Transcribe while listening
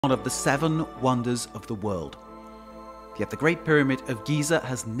one of the 7 wonders of the world. Yet the Great Pyramid of Giza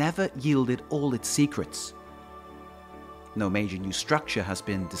has never yielded all its secrets. No major new structure has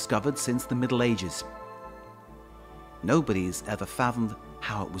been discovered since the Middle Ages. Nobody has ever fathomed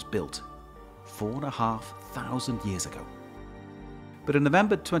how it was built, 4,500 years ago. But in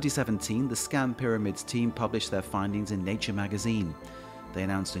November 2017, the Scan Pyramids team published their findings in Nature magazine. They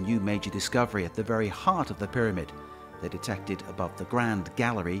announced a new major discovery at the very heart of the pyramid. They detected above the Grand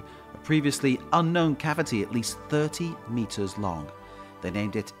Gallery a previously unknown cavity at least 30 meters long. They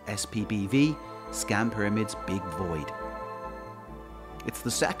named it SPBV, Scan Pyramids Big Void. It's the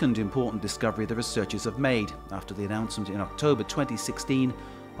second important discovery the researchers have made after the announcement in October 2016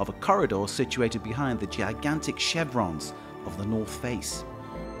 of a corridor situated behind the gigantic chevrons of the north face.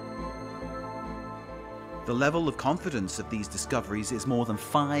 The level of confidence of these discoveries is more than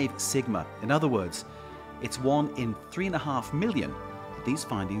 5 sigma. In other words, it's 1 in 3.5 million that these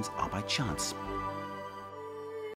findings are by chance.